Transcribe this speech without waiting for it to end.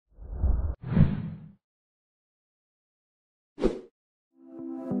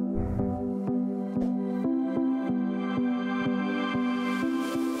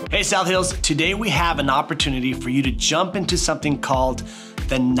Hey South Hills, today we have an opportunity for you to jump into something called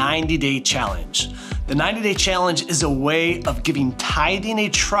the 90-day challenge. The 90-day challenge is a way of giving tithing a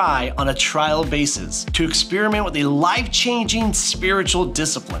try on a trial basis to experiment with a life-changing spiritual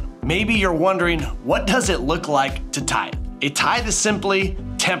discipline. Maybe you're wondering, what does it look like to tithe? A tithe is simply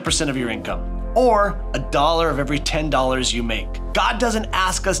 10% of your income, or $1 of every $10 you make. God doesn't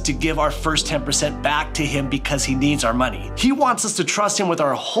ask us to give our first 10% back to Him because He needs our money. He wants us to trust Him with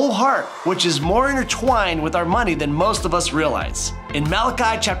our whole heart, which is more intertwined with our money than most of us realize. In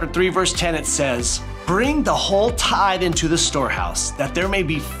Malachi chapter 3, verse 10, it says, "Bring the whole tithe into the storehouse, that there may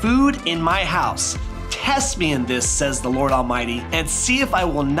be food in my house. Test me in this, says the Lord Almighty, and see if I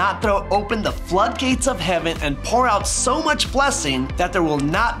will not throw open the floodgates of heaven and pour out so much blessing that there will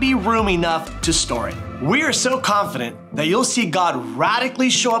not be room enough to store it." We are so confident that you'll see God radically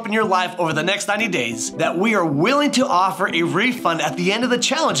show up in your life over the next 90 days that we are willing to offer a refund at the end of the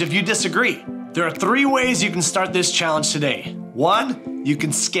challenge if you disagree. There are 3 ways you can start this challenge today. 1, you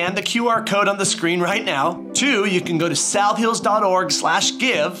can scan the QR code on the screen right now. 2, you can go to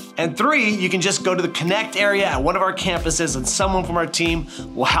southhills.org/give. And 3, you can just go to the Connect area at one of our campuses and someone from our team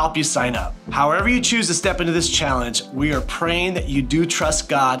will help you sign up. However you choose to step into this challenge, we are praying that you do trust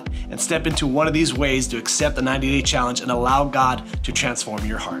God and step into one of these ways to accept the 90-day challenge and allow God to transform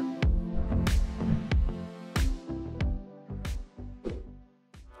your heart.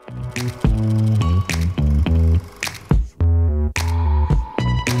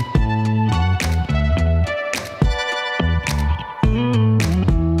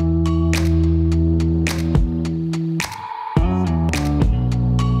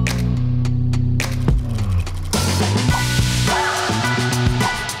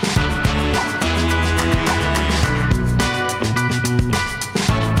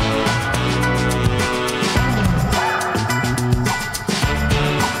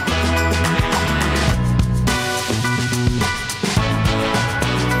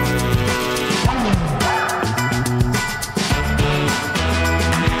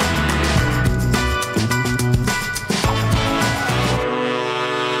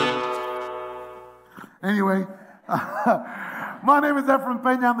 Anyway, my name is Efren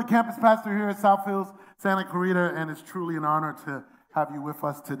Peña. I'm the campus pastor here at South Hills, Santa Clarita, and it's truly an honor to have you with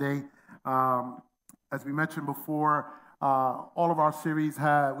us today. As we mentioned before, all of our series,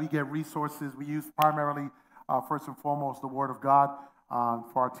 we get resources. We use primarily, first and foremost, the Word of God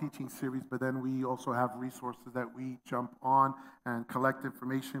for our teaching series, but then we also have resources that we jump on and collect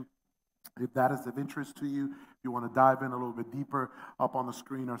information. If that is of interest to you, if you want to dive in a little bit deeper, up on the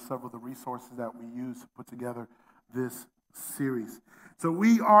screen are several of the resources that we use to put together this series. So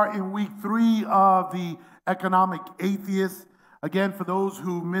we are in week 3 of the Economic Atheist. Again, for those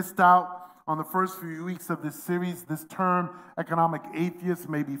who missed out on the first few weeks of this series, this term, economic atheist,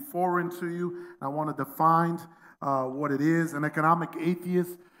 may be foreign to you. I want to define what it is. An economic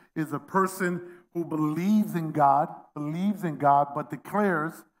atheist is a person who believes in God, but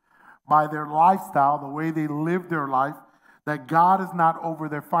declares by their lifestyle, the way they live their life, that God is not over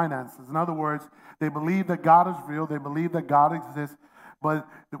their finances. In other words, they believe that God is real, they believe that God exists, but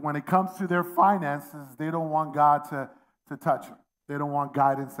when it comes to their finances, they don't want God to touch them. They don't want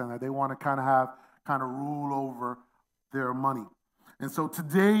guidance in that. They want to kind of rule over their money. And so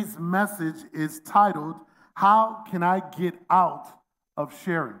today's message is titled, "How Can I Get Out of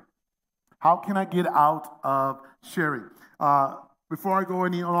Sharing?" How can I get out of sharing? Before I go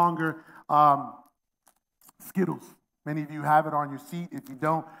any longer, Skittles. Many of you have it on your seat. If you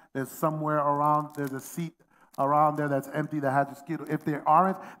don't, there's a seat around there that's empty that has a Skittle. If there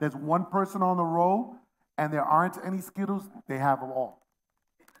aren't, there's one person on the row and there aren't any Skittles, they have them all.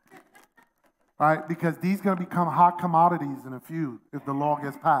 Right? Because these are going to become hot commodities in a few if the law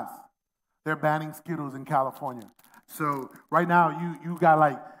gets passed. They're banning Skittles in California. So right now, you got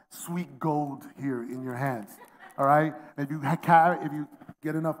like sweet gold here in your hands. All right? If you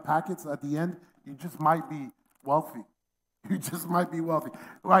get enough packets at the end, you just might be wealthy. You just might be wealthy.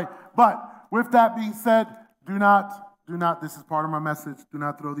 Right? But with that being said, do not, this is part of my message, do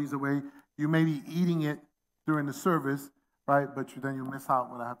not throw these away. You may be eating it during the service, right? But then you miss out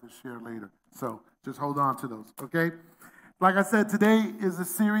what I have to share later. So just hold on to those, okay? Like I said, today's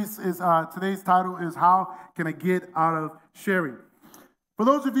title is How Can I Get Out of Sharing? For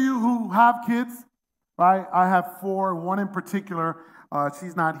those of you who have kids, right? I have 4, one in particular.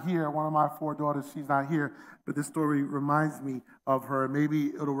 She's not here. One of my 4 daughters, she's not here. But this story reminds me of her.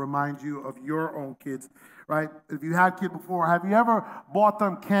 Maybe it'll remind you of your own kids, right? If you had kids before, have you ever bought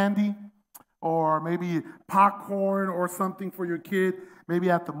them candy or maybe popcorn or something for your kid, maybe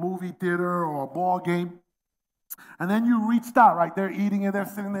at the movie theater or a ball game? And then you reached out, right? They're eating it, they're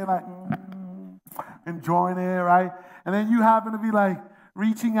sitting there like, enjoying it, right? And then you happen to be like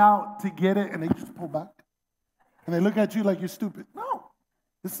reaching out to get it, and they just pull back. And they look at you like you're stupid. No,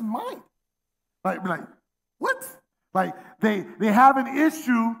 this is mine. Like what? Like they have an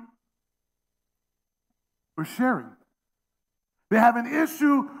issue with sharing. They have an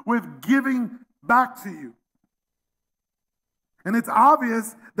issue with giving back to you. And it's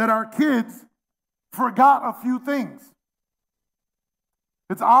obvious that our kids forgot a few things.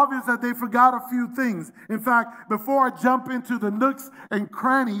 It's obvious that they forgot a few things. In fact, before I jump into the nooks and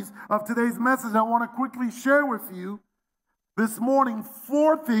crannies of today's message, I want to quickly share with you this morning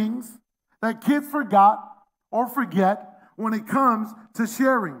 4 things that kids forgot or forget when it comes to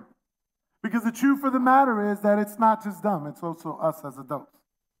sharing. Because the truth of the matter is that it's not just them, it's also us as adults.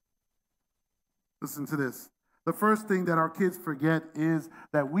 Listen to this. The first thing that our kids forget is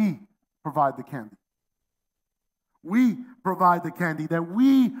that we provide the candy. We provide the candy, that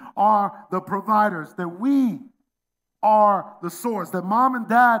we are the providers, that we are the source, that mom and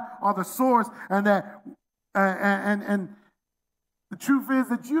dad are the source, and that and the truth is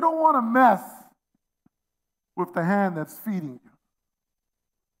that you don't want to mess with the hand that's feeding you.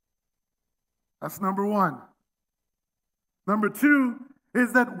 That's number 1. Number 2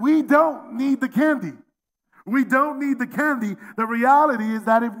 is that we don't need the candy. We don't need the candy. The reality is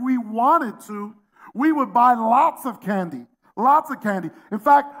that if we wanted to, we would buy lots of candy. Lots of candy. In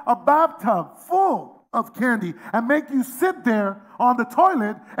fact, a bathtub full of candy, and make you sit there on the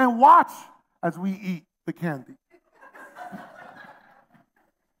toilet and watch as we eat the candy.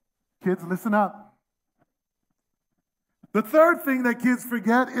 Kids, listen up. The third thing that kids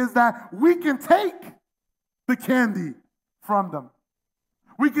forget is that we can take the candy from them.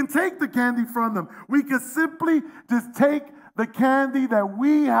 We can take the candy from them. We can simply just take the candy that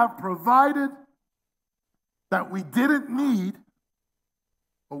we have provided, that we didn't need,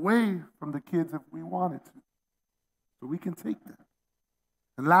 away from the kids if we wanted to. So we can take that.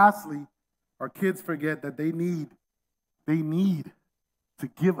 And lastly, our kids forget that they need to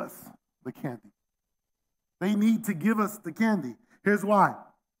give us the candy. They need to give us the candy. Here's why.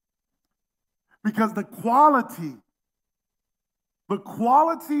 Because the quality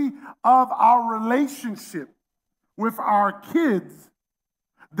of our relationship with our kids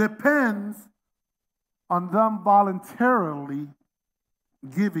depends on them voluntarily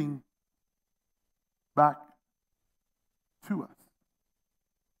giving back to us.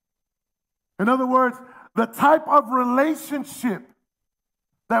 In other words, the type of relationship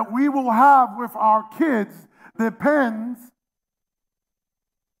that we will have with our kids depends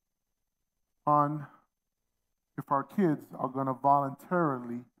on if our kids are going to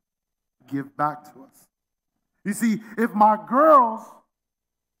voluntarily give back to us. You see, if my girls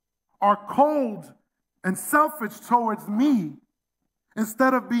are cold and selfish towards me,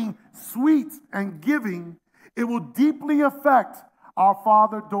 instead of being sweet and giving, it will deeply affect our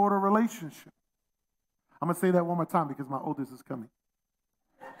father-daughter relationship. I'm going to say that one more time because my oldest is coming.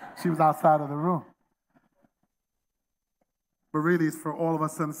 She was outside of the room. But really, it's for all of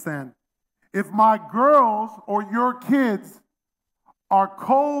us to understand. If my girls or your kids are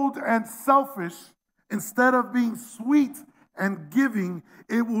cold and selfish, instead of being sweet and giving,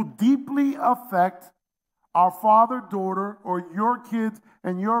 it will deeply affect our father-daughter or your kids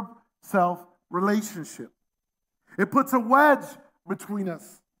and yourself relationship. It puts a wedge between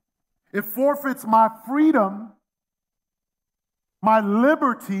us. It forfeits my freedom, my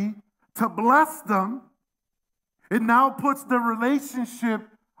liberty to bless them. It now puts the relationship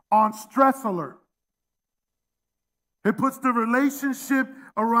on stress alert. It puts the relationship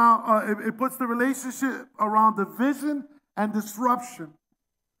around division and disruption.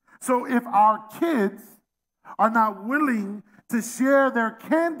 So if our kids are not willing to share their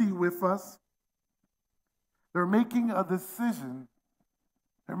candy with us, they're making a decision.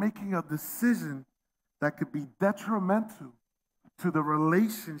 They're making a decision that could be detrimental to the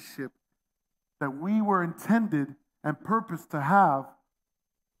relationship that we were intended and purposed to have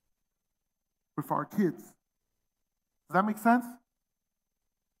with our kids. Does that make sense?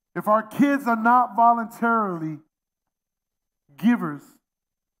 If our kids are not voluntarily givers,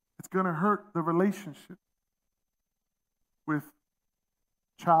 it's going to hurt the relationship with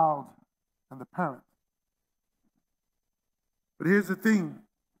child and the parent. But here's the thing.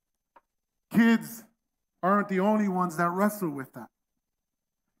 Kids aren't the only ones that wrestle with that.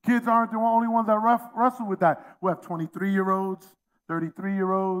 Kids aren't the only ones that wrestle with that. We have 23-year-olds,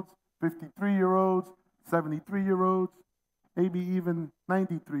 33-year-olds, 53-year-olds, 73-year-olds, maybe even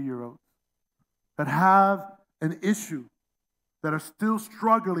 93-year-olds that have an issue, that are still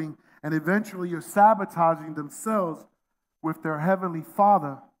struggling and eventually you're sabotaging themselves with their Heavenly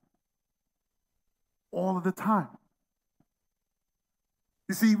Father all of the time.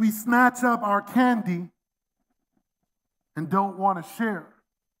 You see, we snatch up our candy and don't want to share.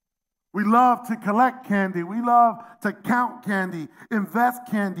 We love to collect candy. We love to count candy, invest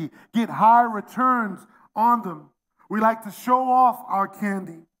candy, get high returns on them. We like to show off our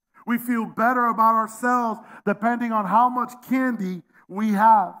candy. We feel better about ourselves depending on how much candy we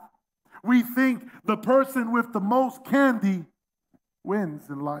have. We think the person with the most candy wins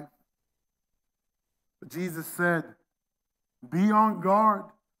in life. But Jesus said, be on guard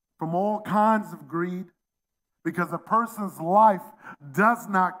from all kinds of greed, because a person's life does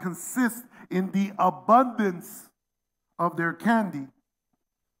not consist in the abundance of their candy,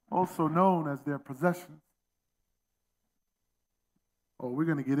 also known as their possessions. Oh, we're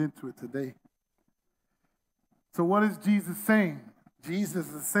going to get into it today. So what is Jesus saying?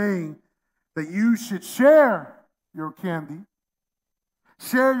 Jesus is saying that you should share your candy.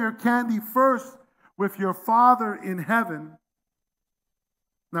 Share your candy first with your Father in heaven.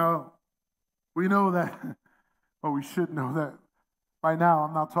 Now, we know that, or we should know that right now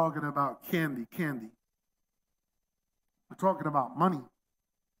I'm not talking about candy. We're talking about money.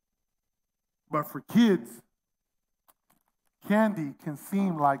 But for kids, candy can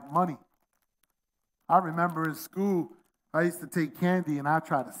seem like money. I remember in school, I used to take candy and I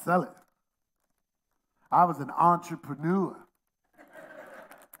tried to sell it. I was an entrepreneur.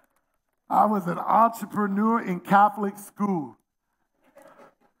 I was an entrepreneur in Catholic school.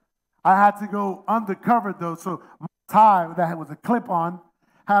 I had to go undercover though, so my tie that was a clip-on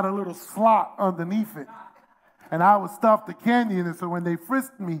had a little slot underneath it. And I would stuff the candy in it, so when they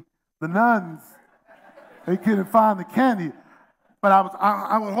frisked me, the nuns, they couldn't find the candy. But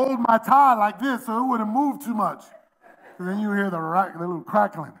I would hold my tie like this so it wouldn't move too much. And then you hear the little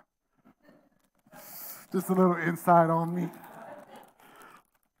crackling. Just a little insight on me.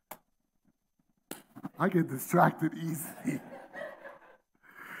 I get distracted easily.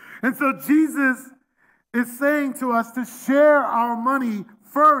 And so Jesus is saying to us to share our money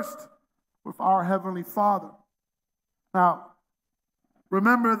first with our Heavenly Father. Now,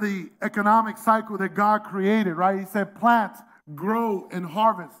 remember the economic cycle that God created, right? He said plant, grow, and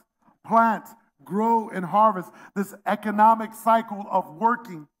harvest. Plant, grow, and harvest. This economic cycle of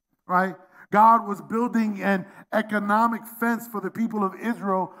working, right? God was building an economic fence for the people of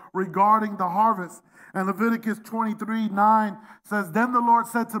Israel regarding the harvest. And Leviticus 23:9 says, then the Lord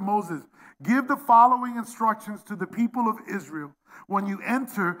said to Moses, give the following instructions to the people of Israel. When you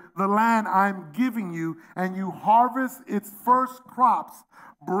enter the land I'm giving you and you harvest its first crops,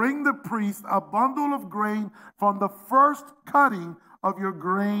 bring the priest a bundle of grain from the first cutting of your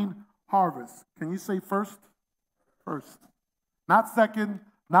grain harvest. Can you say first? First. Not second,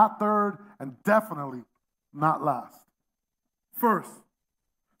 not third, and definitely not last. First.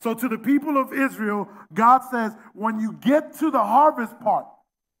 So to the people of Israel, God says, when you get to the harvest part,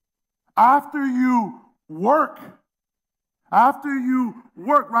 after you work, right? After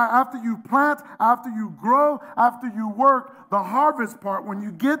you plant, after you grow, after you work, the harvest part, when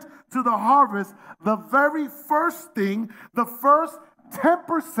you get to the harvest, the very first thing, the first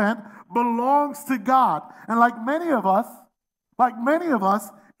 10% belongs to God. And like many of us,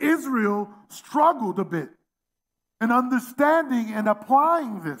 Israel struggled a bit in understanding and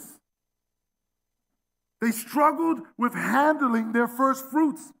applying this. They struggled with handling their first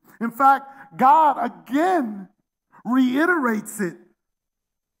fruits. In fact, God again reiterates it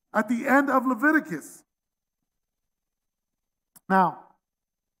at the end of Leviticus. Now,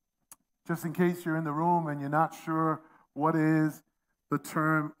 just in case you're in the room and you're not sure what is the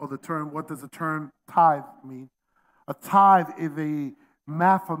term, what does the term tithe mean? A tithe is a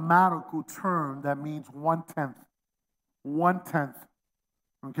mathematical term that means 1/10. 1/10.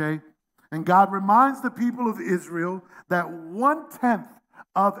 Okay? And God reminds the people of Israel that 1/10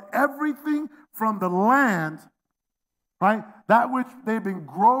 of everything from the land, right? That which they've been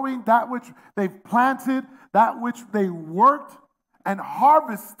growing, that which they've planted, that which they worked and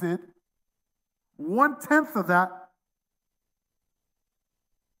harvested, 1/10 of that,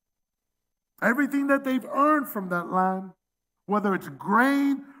 everything that they've earned from that land, whether it's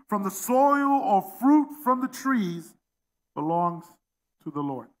grain from the soil or fruit from the trees, belongs to the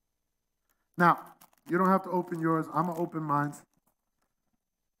Lord. Now, you don't have to open yours. I'm going to open mine.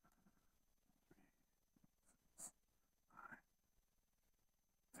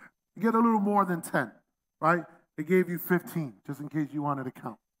 You get a little more than 10, right? They gave you 15, just in case you wanted to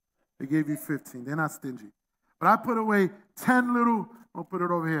count. They gave you 15. They're not stingy. But I put away 10 little, I'll put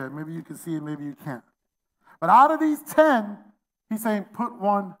it over here. Maybe you can see it, maybe you can't. But out of these 10, he's saying put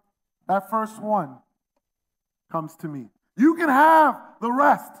one That first one comes to me. You can have the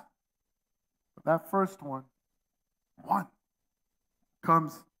rest. But that first one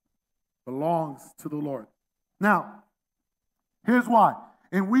belongs to the Lord. Now, here's why.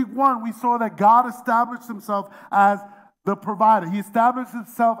 In week 1, we saw that God established himself as the provider. He established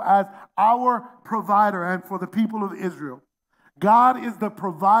himself as our provider, and for the people of Israel. God is the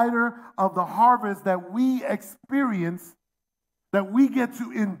provider of the harvest that we experience, that we get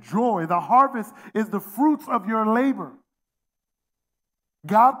to enjoy. The harvest is the fruits of your labor.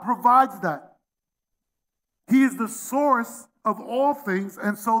 God provides that. He is the source of all things,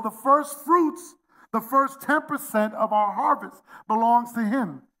 and so the first fruits, the first 10% of our harvest belongs to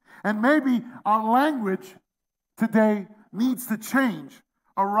him. And maybe our language today needs to change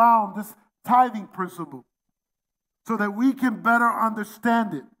around this tithing principle so that we can better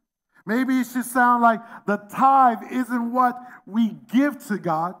understand it. Maybe it should sound like the tithe isn't what we give to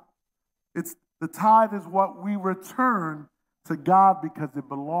God. It's the tithe is what we return to God because it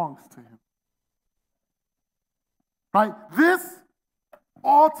belongs to him. Right? This,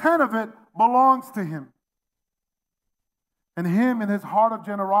 all 10 of it, belongs to him. And him, in his heart of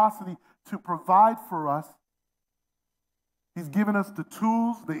generosity to provide for us, he's given us the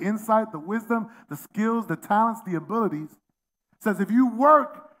tools, the insight, the wisdom, the skills, the talents, the abilities. It says if you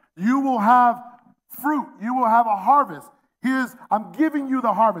work, you will have fruit. You will have a harvest. I'm giving you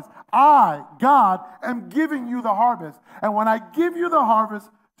the harvest. I, God, am giving you the harvest. And when I give you the harvest,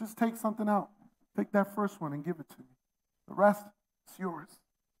 just take something out. Take that first one and give it to me. The rest is yours.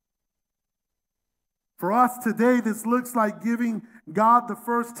 For us today, this looks like giving God the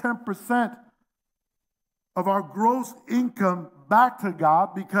first 10% of our gross income back to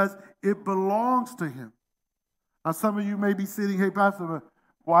God because it belongs to him. Now, some of you may be sitting, hey, Pastor,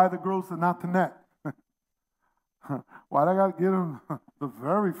 why the gross and not the net? Why do I got to give him the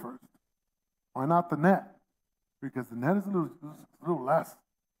very first? Why not the net? Because the net is a little less.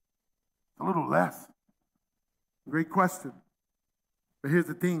 A little less. Great question. But here's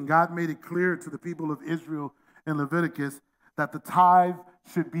the thing. God made it clear to the people of Israel in Leviticus that the tithe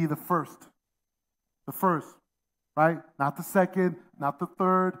should be the first. The first, right? Not the second, not the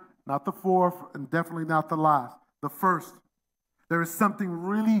third, not the fourth, and definitely not the last. The first. There is something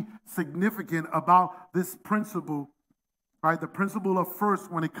really significant about this principle, right? The principle of first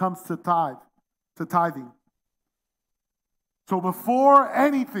when it comes to tithing. So before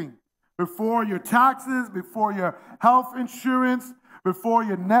anything, before your taxes, before your health insurance, before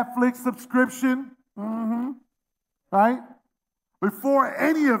your Netflix subscription, right? Before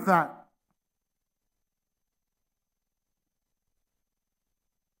any of that,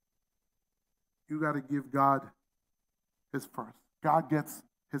 you got to give God his first. God gets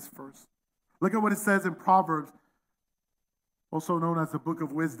his first. Look at what it says in Proverbs, also known as the Book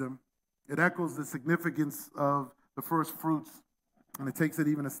of Wisdom. It echoes the significance of the first fruits, and it takes it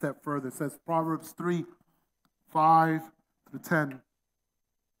even a step further. It says Proverbs 3:5-10.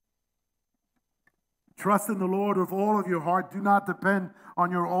 Trust in the Lord with all of your heart. Do not depend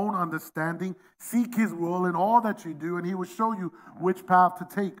on your own understanding. Seek his will in all that you do, and he will show you which path to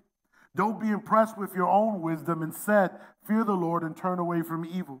take. Don't be impressed with your own wisdom. Instead, fear the Lord and turn away from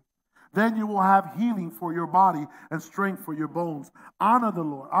evil. Then you will have healing for your body and strength for your bones. Honor the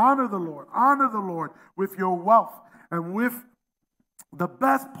Lord, honor the Lord, honor the Lord with your wealth and with the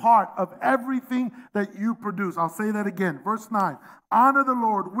best part of everything that you produce. I'll say that again. Verse 9. Honor the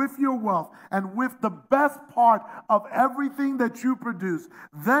Lord with your wealth and with the best part of everything that you produce.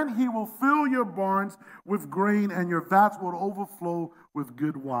 Then he will fill your barns with grain and your vats will overflow with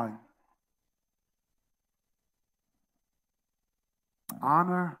good wine.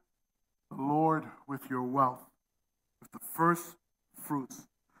 Honor the Lord with your wealth, with the first fruits.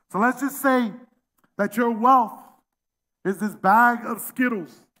 So let's just say that your wealth is this bag of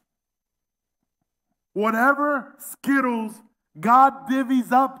Skittles. Whatever Skittles God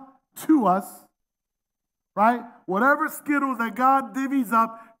divvies up to us, right? Whatever Skittles that God divvies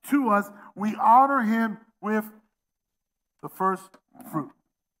up to us, we honor him with the first fruit.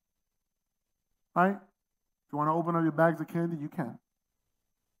 Right? If you want to open up your bags of candy, you can.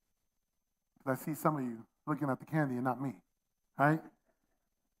 I see some of you looking at the candy and not me. Right?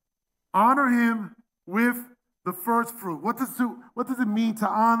 Honor him with the first fruit. What does it mean to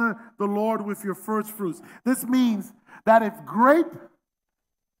honor the Lord with your first fruits? This means that if grape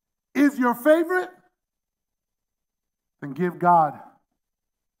is your favorite, then give God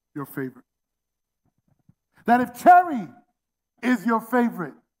your favorite. That if cherry is your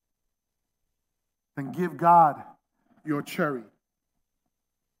favorite, then give God your cherry.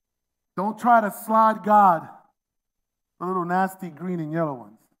 Don't try to slide God the little nasty green and yellow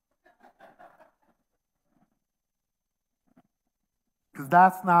ones. Because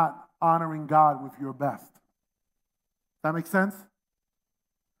that's not honoring God with your best. That makes sense?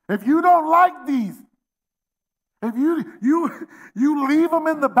 If you don't like these, if you leave them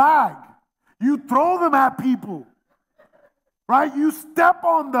in the bag, you throw them at people, right? You step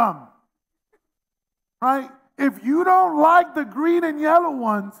on them, right? If you don't like the green and yellow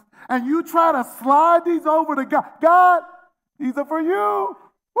ones and you try to slide these over to God, God, these are for you.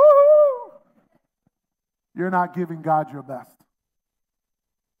 Woo-hoo! You're not giving God your best.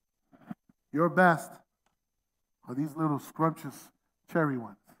 Your best are these little scrumptious cherry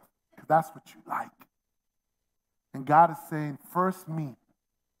ones, because that's what you like. And God is saying, first me.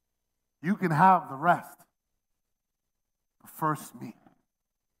 You can have the rest, but first me.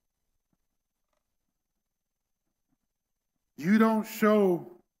 You don't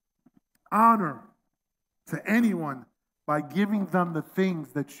show honor to anyone by giving them the things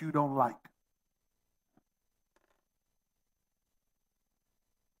that you don't like.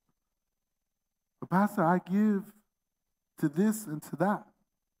 But Pastor, I give to this and to that.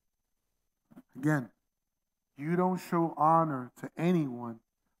 Again, you don't show honor to anyone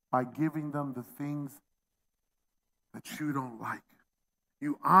by giving them the things that you don't like.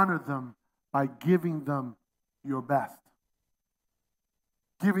 You honor them by giving them your best.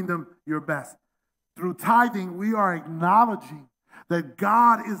 Giving them your best. Through tithing, we are acknowledging that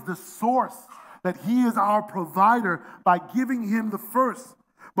God is the source, that He is our provider by giving Him the first.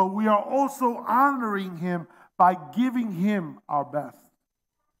 But we are also honoring Him by giving Him our best.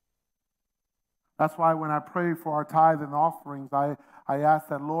 That's why when I pray for our tithe and offerings, I ask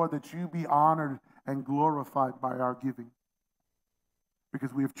that, Lord, that you be honored and glorified by our giving.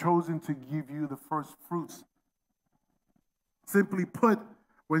 Because we have chosen to give you the first fruits. Simply put,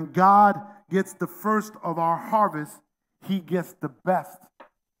 when God gets the first of our harvest, He gets the best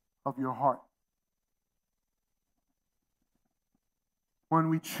of your heart. When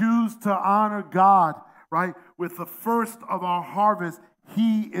we choose to honor God, right, with the first of our harvest,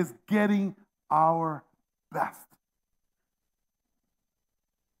 He is getting our best.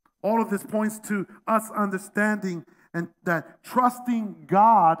 All of this points to us understanding and that trusting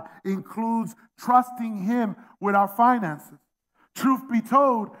God includes trusting Him with our finances. Truth be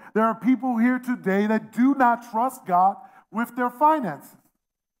told, there are people here today that do not trust God with their finances.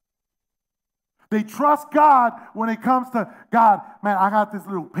 They trust God when it comes to, God, man, I got this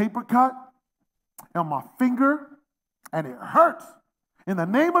little paper cut on my finger and it hurts. In the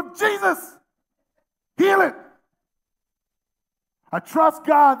name of Jesus, heal it. I trust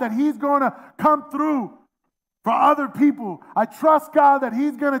God that He's going to come through for other people. I trust God that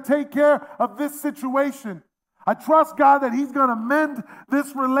He's going to take care of this situation. I trust God that He's going to mend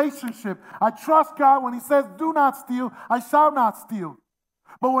this relationship. I trust God when He says, do not steal, I shall not steal.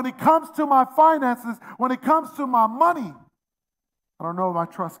 But when it comes to my finances, when it comes to my money, I don't know if I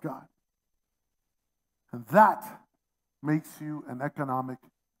trust God. And that makes you an economic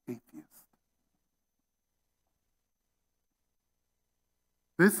atheist.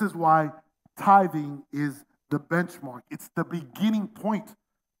 This is why tithing is the benchmark. It's the beginning point.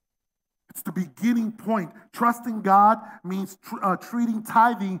 It's the beginning point. Trusting God means treating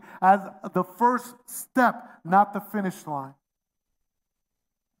tithing as the first step, not the finish line.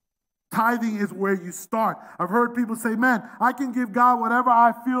 Tithing is where you start. I've heard people say, man, I can give God whatever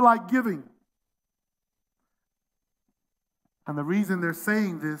I feel like giving. And the reason they're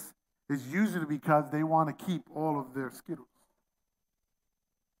saying this is usually because they want to keep all of their Skittles.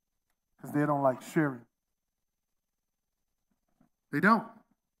 Because they don't like sharing. They don't.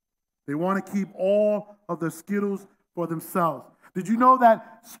 They want to keep all of the Skittles for themselves. Did you know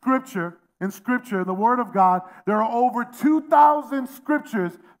that in Scripture, the Word of God, there are over 2,000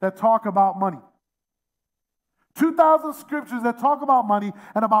 scriptures that talk about money. 2,000 scriptures that talk about money,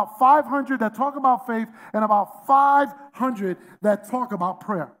 and about 500 that talk about faith, and about 500 that talk about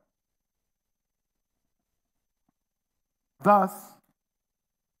prayer. Thus,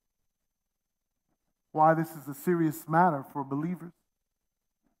 why this is a serious matter for believers.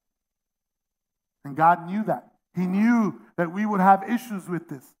 And God knew that. He knew that we would have issues with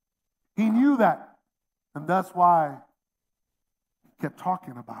this. He knew that. And that's why He kept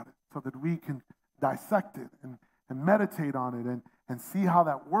talking about it, so that we can dissect it and meditate on it and see how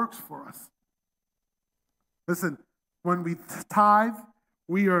that works for us. Listen, when we tithe,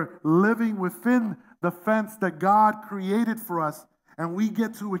 we are living within the fence that God created for us, and we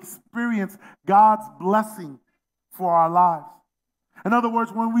get to experience God's blessing for our lives. In other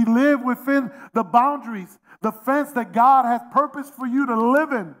words, when we live within the boundaries, the fence that God has purposed for you to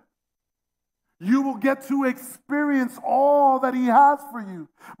live in, you will get to experience all that He has for you.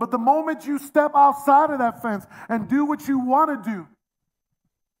 But the moment you step outside of that fence and do what you want to do,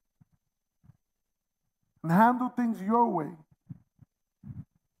 and handle things your way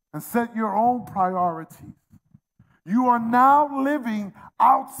and set your own priorities, you are now living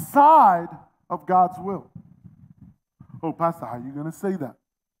outside of God's will. Oh, Pastor, how are you going to say that?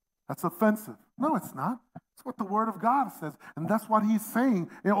 That's offensive. No, it's not. It's what the Word of God says. And that's what he's saying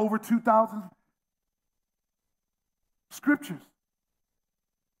in over 2,000 scriptures.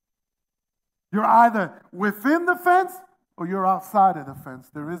 You're either within the fence or you're outside of the fence.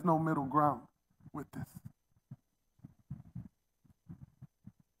 There is no middle ground with this.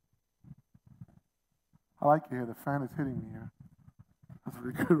 I like it here. The fan is hitting me here. That's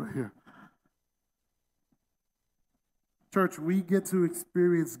really good right here. Church, we get to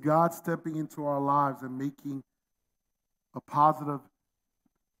experience God stepping into our lives and making a positive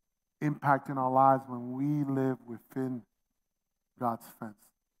impact in our lives when we live within God's fence.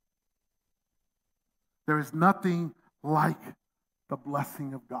 There is nothing like the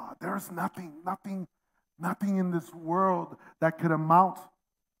blessing of God. There is nothing in this world that could amount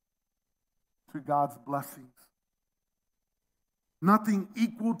to God's blessings. Nothing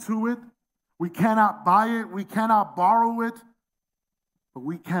equal to it. We cannot buy it. We cannot borrow it. But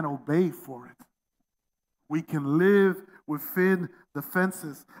we can obey for it. We can live within the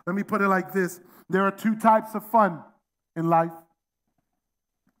fences. Let me put it like this. There are two types of fun in life.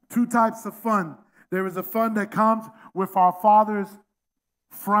 Two types of fun. There is a fun that comes with our Father's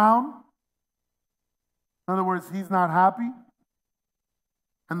frown. In other words, he's not happy.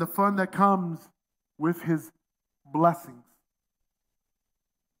 And the fun that comes with his blessings.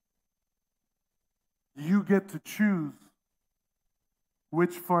 You get to choose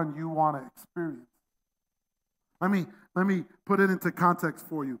which fun you want to experience. Let me put it into context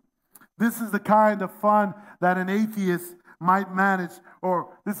for you. This is the kind of fun that an atheist might manage,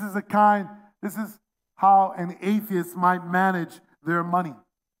 or this is how an atheist might manage their money.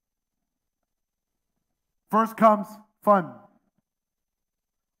 First comes fun,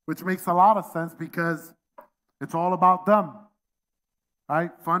 which makes a lot of sense because it's all about them,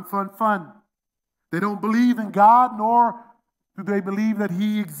 right? Fun, fun, fun. They don't believe in God, nor do they believe that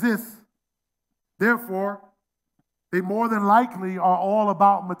he exists. Therefore, they more than likely are all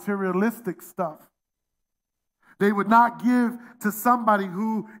about materialistic stuff. They would not give to somebody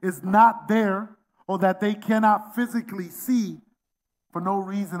who is not there or that they cannot physically see for no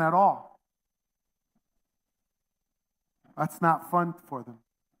reason at all. That's not fun for them.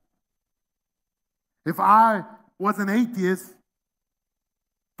 If I was an atheist,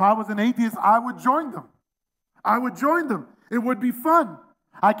 I would join them. I would join them. It would be fun.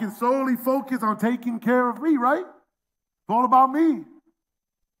 I can solely focus on taking care of me, right? It's all about me.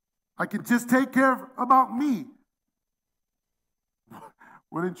 I can just take care about me.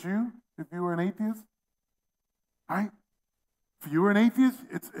 Wouldn't you, if you were an atheist? Right? If you were an atheist,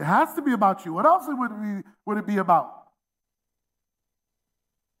 it has to be about you. What else would it be about?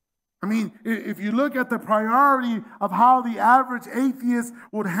 I mean, if you look at the priority of how the average atheist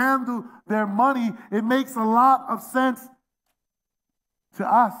would handle their money, it makes a lot of sense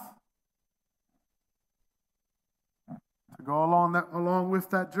to us to go along with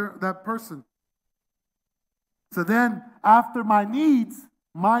that person. So then, after my needs,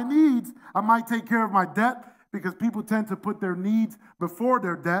 I might take care of my debt because people tend to put their needs before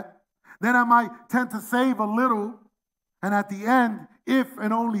their debt. Then I might tend to save a little, and at the end, if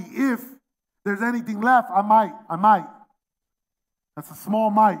and only if there's anything left, I might. That's a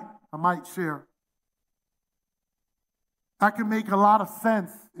small might. I might share. That can make a lot of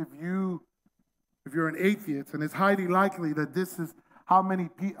sense if you're an atheist, and it's highly likely that this is how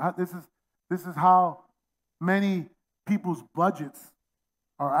many people's budgets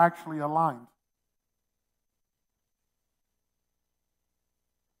are actually aligned.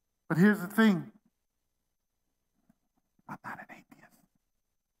 But here's the thing. I'm not an atheist.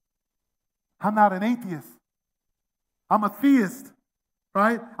 I'm not an atheist. I'm a theist,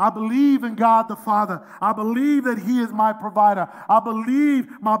 right? I believe in God the Father. I believe that he is my provider. I believe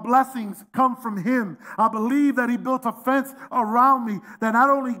my blessings come from him. I believe that he built a fence around me that not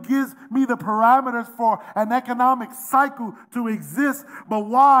only gives me the parameters for an economic cycle to exist, but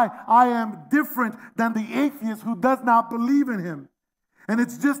why I am different than the atheist who does not believe in him. And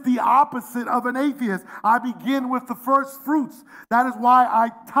it's just the opposite of an atheist. I begin with the first fruits. That is why I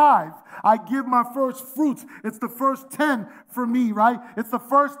tithe. I give my first fruits. It's the first 10 for me, right? It's the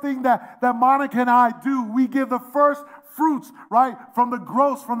first thing that Monica and I do. We give the first fruits, right? From the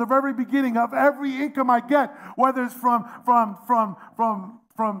gross, from the very beginning of every income I get, whether it's from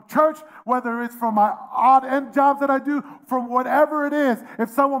church, whether it's from my odd end jobs that I do, from whatever it is. If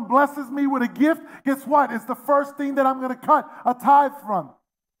someone blesses me with a gift, guess what? It's the first thing that I'm going to cut a tithe from.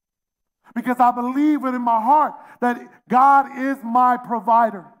 because I believe it in my heart that God is my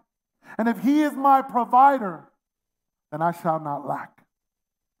provider. And if he is my provider, then I shall not lack.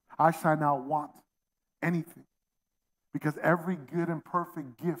 I shall not want anything, because every good and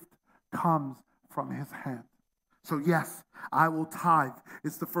perfect gift comes from his hand. So yes, I will tithe.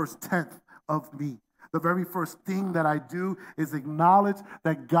 It's the first tenth of me. The very first thing that I do is acknowledge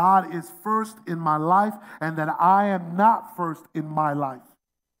that God is first in my life and that I am not first in my life.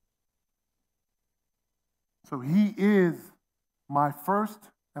 So he is my first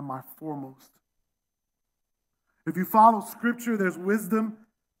and my foremost. If you follow scripture, there's wisdom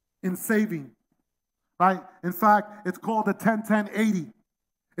in saving, right? In fact, it's called the 10-10-80.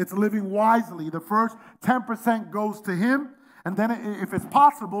 It's living wisely. The first 10% goes to him, and then if it's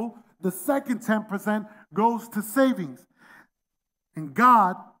possible, the second 10% goes to savings. And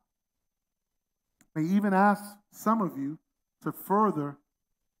God may even ask some of you to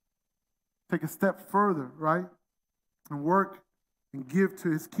take a step further, right? And work and give to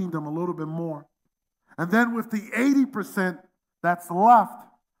his kingdom a little bit more. And then with the 80% that's left,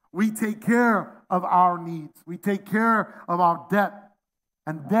 we take care of our needs. We take care of our debt.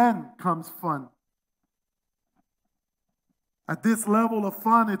 And then comes fun. At this level of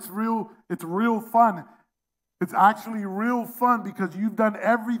fun, it's real fun. It's actually real fun because you've done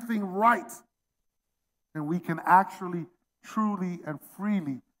everything right. And we can actually, truly, and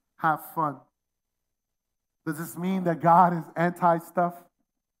freely have fun. Does this mean that God is anti-stuff?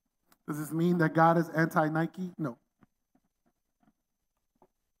 Does this mean that God is anti-Nike? No.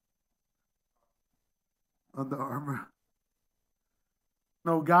 Under Armour.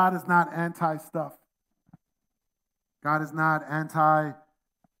 No, God is not anti-stuff. God is not anti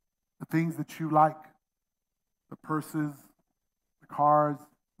the things that you like, the purses, the cars,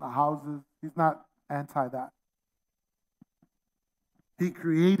 the houses. He's not anti that. He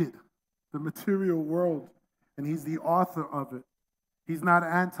created the material world, and he's the author of it. He's not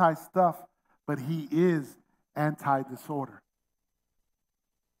anti-stuff, but he is anti-disorder.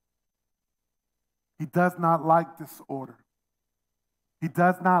 He does not like disorder. He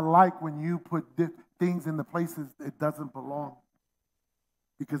does not like when you put things in the places it doesn't belong.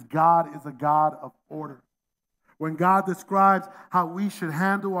 Because God is a God of order. When God describes how we should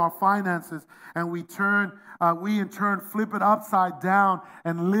handle our finances and we in turn flip it upside down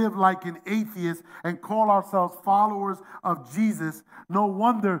and live like an atheist and call ourselves followers of Jesus, no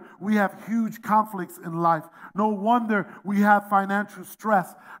wonder we have huge conflicts in life. No wonder we have financial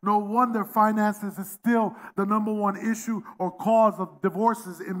stress. No wonder finances is still the number one issue or cause of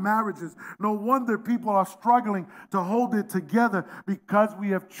divorces in marriages. No wonder people are struggling to hold it together because we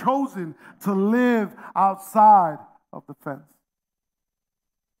have chosen to live outside of the fence.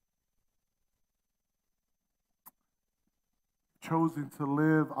 Chosen to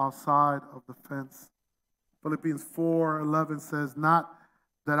live outside of the fence. Philippians 4:11 says, "Not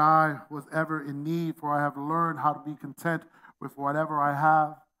that I was ever in need, for I have learned how to be content with whatever I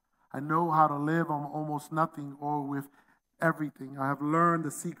have. I know how to live on almost nothing or with everything. I have learned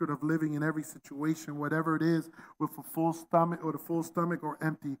the secret of living in every situation, whatever it is, with a full stomach or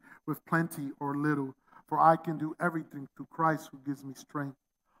empty, with plenty or little. For I can do everything through Christ who gives me strength."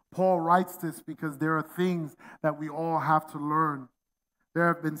 Paul writes this because there are things that we all have to learn. There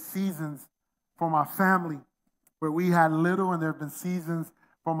have been seasons for my family where we had little, and there have been seasons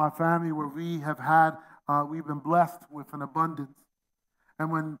for my family where we've been blessed with an abundance. And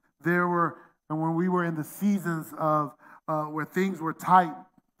when we were in the seasons of where things were tight,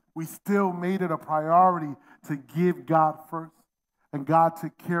 we still made it a priority to give God first. And God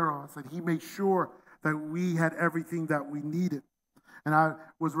took care of us, and he made sure that we had everything that we needed. And I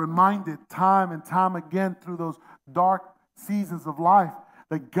was reminded time and time again through those dark seasons of life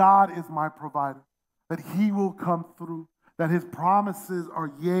that God is my provider, that he will come through, that his promises are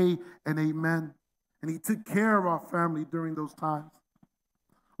yea and amen. And he took care of our family during those times.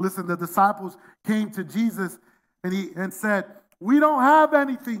 Listen, the disciples came to Jesus and said, "We don't have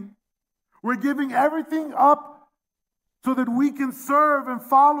anything. We're giving everything up so that we can serve and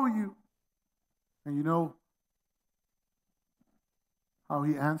follow you." And you know how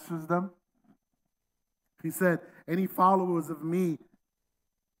he answers them? He said, "Any followers of me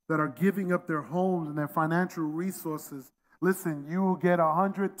that are giving up their homes and their financial resources, listen, you will get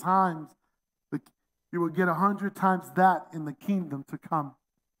 100 times. You will get 100 times that in the kingdom to come,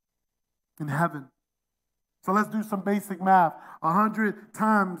 in heaven." So let's do some basic math. 100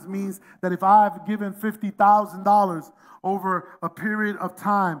 times means that if I've given $50,000 over a period of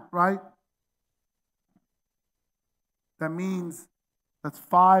time, right? That means that's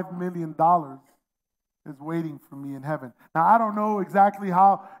 $5 million is waiting for me in heaven. Now, I don't know exactly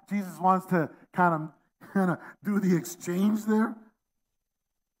how Jesus wants to kind of do the exchange there.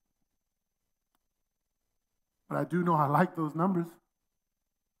 But I do know I like those numbers.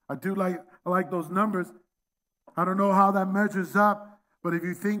 I like those numbers. I don't know how that measures up, but if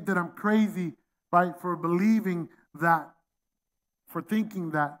you think that I'm crazy, right, for believing that, for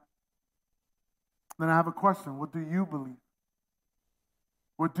thinking that, then I have a question. What do you believe?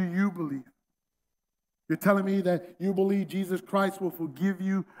 What do you believe? You're telling me that you believe Jesus Christ will forgive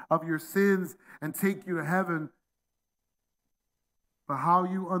you of your sins and take you to heaven, but how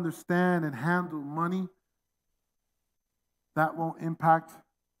you understand and handle money, that won't impact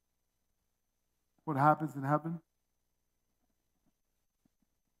what happens in heaven?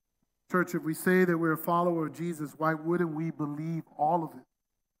 Church, if we say that we're a follower of Jesus, why wouldn't we believe all of it?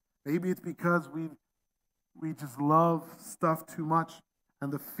 Maybe it's because we just love stuff too much,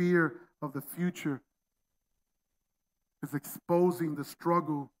 and the fear of the future is exposing the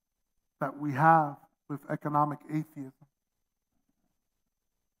struggle that we have with economic atheism.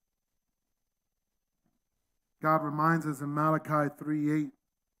 God reminds us in Malachi 3:8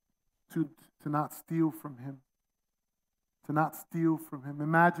 to not steal from him. To not steal from him.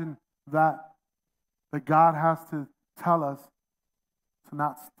 Imagine that God has to tell us to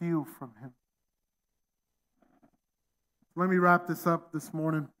not steal from him. Let me wrap this up this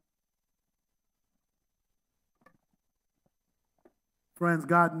morning. Friends,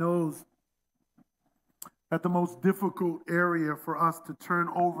 God knows that the most difficult area for us to turn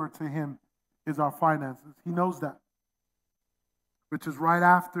over to him is our finances. He knows that. Which is right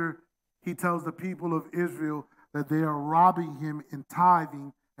after he tells the people of Israel that they are robbing him in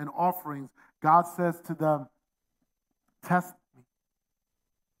tithing and offerings. God says to them, test me.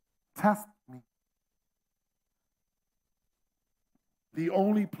 Test me. The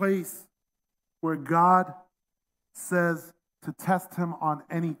only place where God says to test him on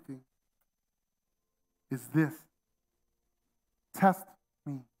anything is this. Test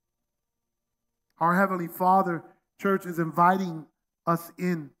me. Our Heavenly Father, church, is inviting us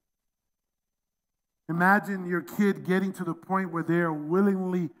in. Imagine your kid getting to the point where they are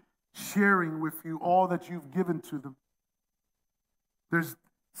willingly sharing with you all that you've given to them. There's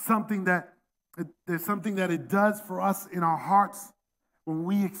something that it does for us in our hearts when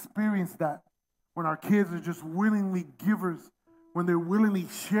we experience that, when our kids are just willingly givers, when they're willingly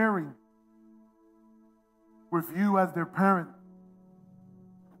sharing with you as their parent,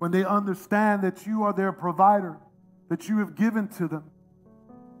 when they understand that you are their provider, that you have given to them.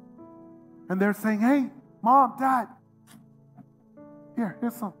 And they're saying, hey, Mom, Dad,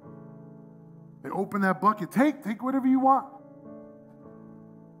 here's some. They open that bucket. Take whatever you want.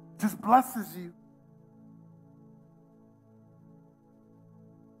 Just blesses you.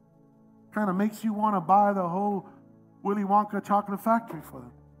 Kind of makes you want to buy the whole Willy Wonka chocolate factory for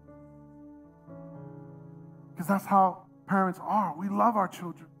them. Because that's how parents are. We love our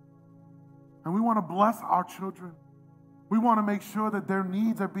children. And we want to bless our children. We want to make sure that their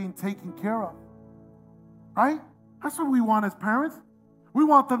needs are being taken care of. Right? That's what we want as parents. We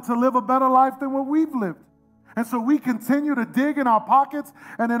want them to live a better life than what we've lived. And so we continue to dig in our pockets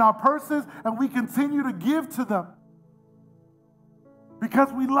and in our purses, and we continue to give to them.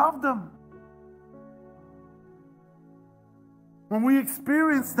 Because we love them. When we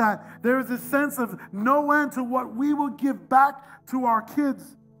experience that, there is a sense of no end to what we will give back to our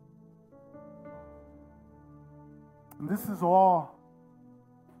kids. And this is all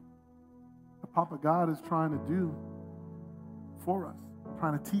that Papa God is trying to do for us,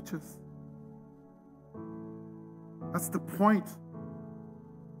 trying to teach us. That's the point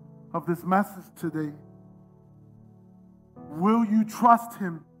of this message today. Will you trust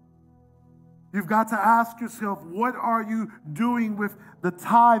him? You've got to ask yourself, what are you doing with the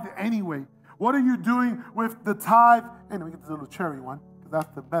tithe anyway? What are you doing with the tithe? And we get this little cherry one, because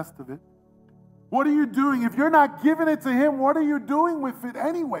that's the best of it. What are you doing? If you're not giving it to him, what are you doing with it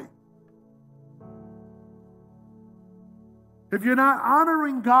anyway? If you're not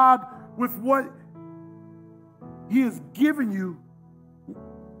honoring God with what he has given you,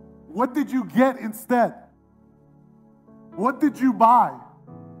 what did you get instead? What did you buy?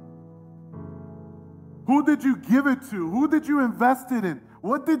 Who did you give it to? Who did you invest it in?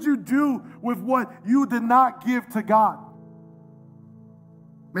 What did you do with what you did not give to God?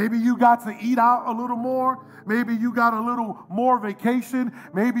 Maybe you got to eat out a little more. Maybe you got a little more vacation.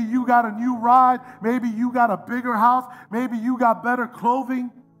 Maybe you got a new ride. Maybe you got a bigger house. Maybe you got better clothing.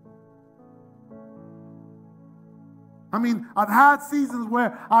 I mean, I've had seasons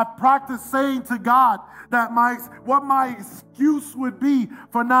where I've practiced saying to God that what my excuse would be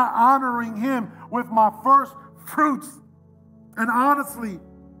for not honoring Him with my first fruits. And honestly,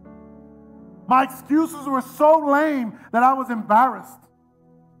 my excuses were so lame that I was embarrassed.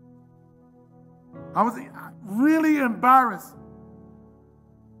 I was really embarrassed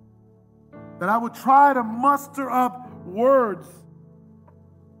that I would try to muster up words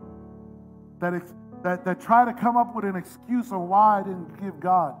that try to come up with an excuse of why I didn't give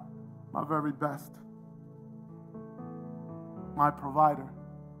God my very best. My provider,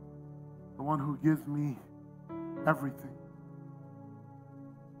 the one who gives me everything.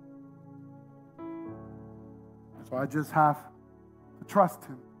 So I just have to trust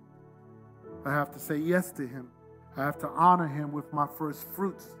Him. I have to say yes to Him. I have to honor Him with my first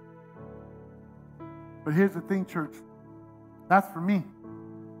fruits. But here's the thing, church. That's for me.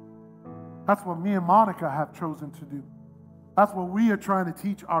 That's what me and Monica have chosen to do. That's what we are trying to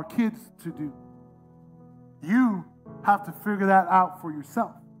teach our kids to do. You have to figure that out for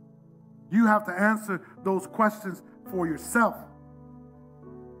yourself. You have to answer those questions for yourself.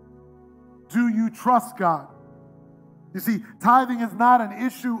 Do you trust God? You see, tithing is not an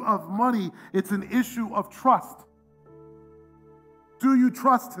issue of money, it's an issue of trust. Do you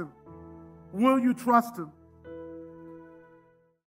trust Him? Will you trust Him?